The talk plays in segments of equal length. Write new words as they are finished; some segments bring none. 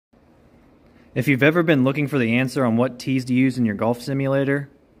If you've ever been looking for the answer on what tees to use in your golf simulator,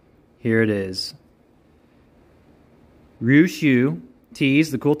 here it is. Ryu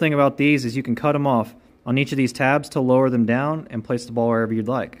tees. The cool thing about these is you can cut them off on each of these tabs to lower them down and place the ball wherever you'd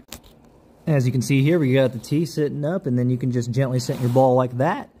like. As you can see here, we got the tee sitting up, and then you can just gently set your ball like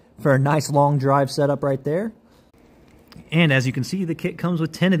that for a nice long drive setup right there. And as you can see, the kit comes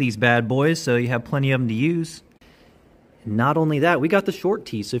with 10 of these bad boys, so you have plenty of them to use. Not only that, we got the short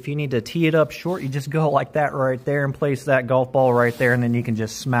tee, so if you need to tee it up short, you just go like that right there and place that golf ball right there, and then you can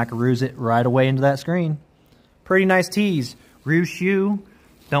just smackaroos it right away into that screen. Pretty nice tees. Ryu.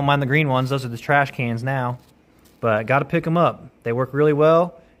 Don't mind the green ones, those are the trash cans now. But got to pick them up. They work really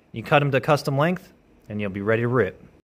well. You cut them to custom length, and you'll be ready to rip.